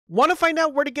Want to find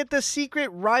out where to get the secret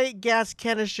riot gas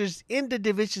canisters in the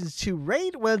Divisions 2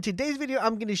 raid? Well, in today's video,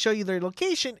 I'm going to show you their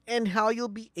location and how you'll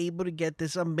be able to get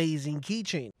this amazing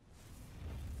keychain.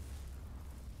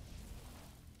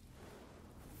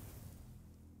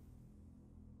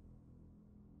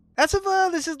 As of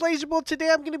this is LaserBolt.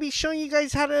 Today I'm going to be showing you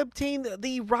guys how to obtain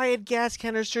the riot gas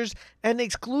canisters, an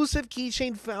exclusive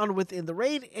keychain found within the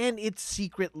raid and its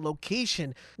secret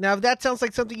location. Now if that sounds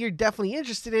like something you're definitely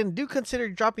interested in, do consider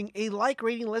dropping a like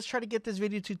rating. Let's try to get this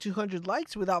video to 200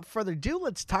 likes. Without further ado,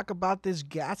 let's talk about this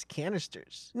gas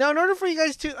canisters. Now in order for you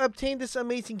guys to obtain this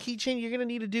amazing keychain, you're going to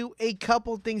need to do a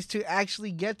couple things to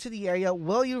actually get to the area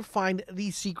where you find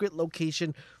the secret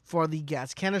location for the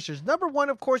gas canisters. Number one,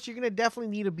 of course, you're going to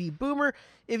definitely need to beat Boomer.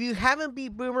 If you haven't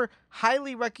beat Boomer,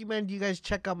 highly recommend you guys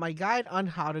check out my guide on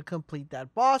how to complete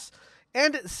that boss.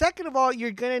 And second of all,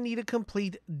 you're going to need to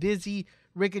complete Dizzy,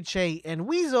 Ricochet, and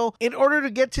Weasel in order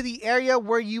to get to the area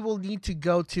where you will need to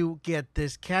go to get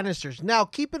this canisters. Now,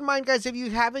 keep in mind, guys, if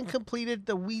you haven't completed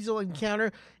the Weasel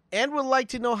encounter and would like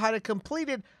to know how to complete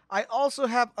it, I also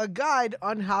have a guide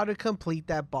on how to complete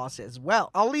that boss as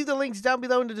well. I'll leave the links down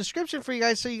below in the description for you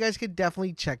guys so you guys can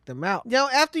definitely check them out. Now,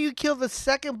 after you kill the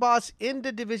second boss in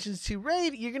the Divisions 2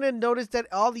 raid, you're going to notice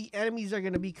that all the enemies are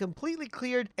going to be completely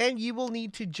cleared and you will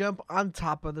need to jump on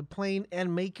top of the plane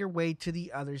and make your way to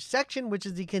the other section, which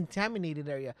is the contaminated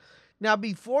area. Now,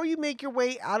 before you make your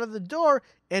way out of the door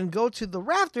and go to the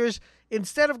rafters,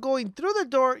 instead of going through the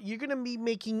door, you're going to be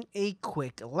making a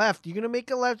quick left. You're going to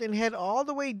make a left and head all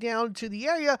the way down to the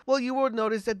area. Well, you will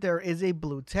notice that there is a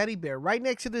blue teddy bear. Right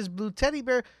next to this blue teddy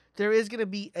bear, there is going to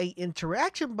be an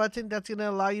interaction button that's going to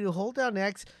allow you to hold down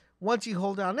X. Once you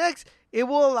hold down X, it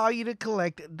will allow you to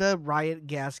collect the riot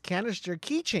gas canister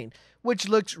keychain, which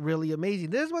looks really amazing.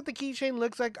 This is what the keychain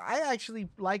looks like. I actually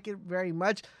like it very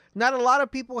much. Not a lot of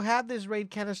people have this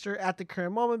raid canister at the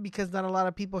current moment because not a lot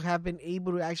of people have been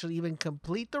able to actually even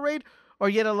complete the raid or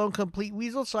yet alone complete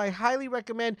Weasel. So I highly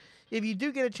recommend, if you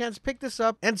do get a chance, pick this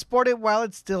up and sport it while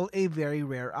it's still a very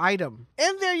rare item.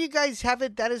 And there you guys have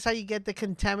it. That is how you get the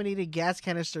contaminated gas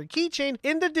canister keychain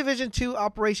in the Division 2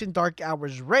 Operation Dark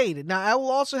Hours raid. Now I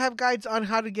will also have guides on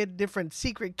how to get different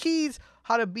secret keys,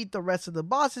 how to beat the rest of the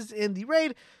bosses in the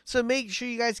raid. So make sure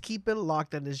you guys keep it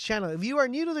locked on this channel. If you are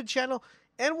new to the channel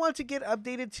and want to get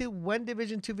updated to when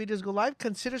Division 2 videos go live,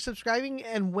 consider subscribing.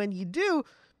 And when you do,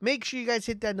 make sure you guys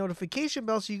hit that notification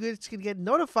bell so you guys can get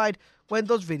notified when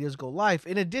those videos go live.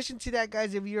 In addition to that,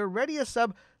 guys, if you're already a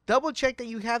sub, double check that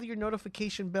you have your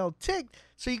notification bell ticked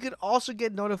so you can also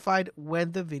get notified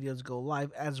when the videos go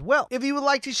live as well. If you would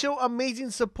like to show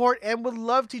amazing support and would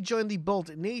love to join the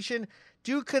Bolt Nation,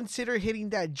 do consider hitting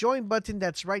that join button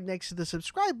that's right next to the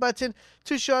subscribe button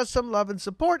to show us some love and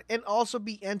support and also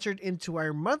be entered into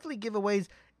our monthly giveaways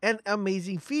and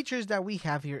amazing features that we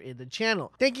have here in the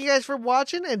channel. Thank you guys for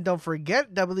watching, and don't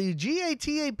forget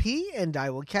WGATAP, and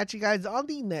I will catch you guys on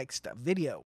the next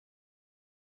video.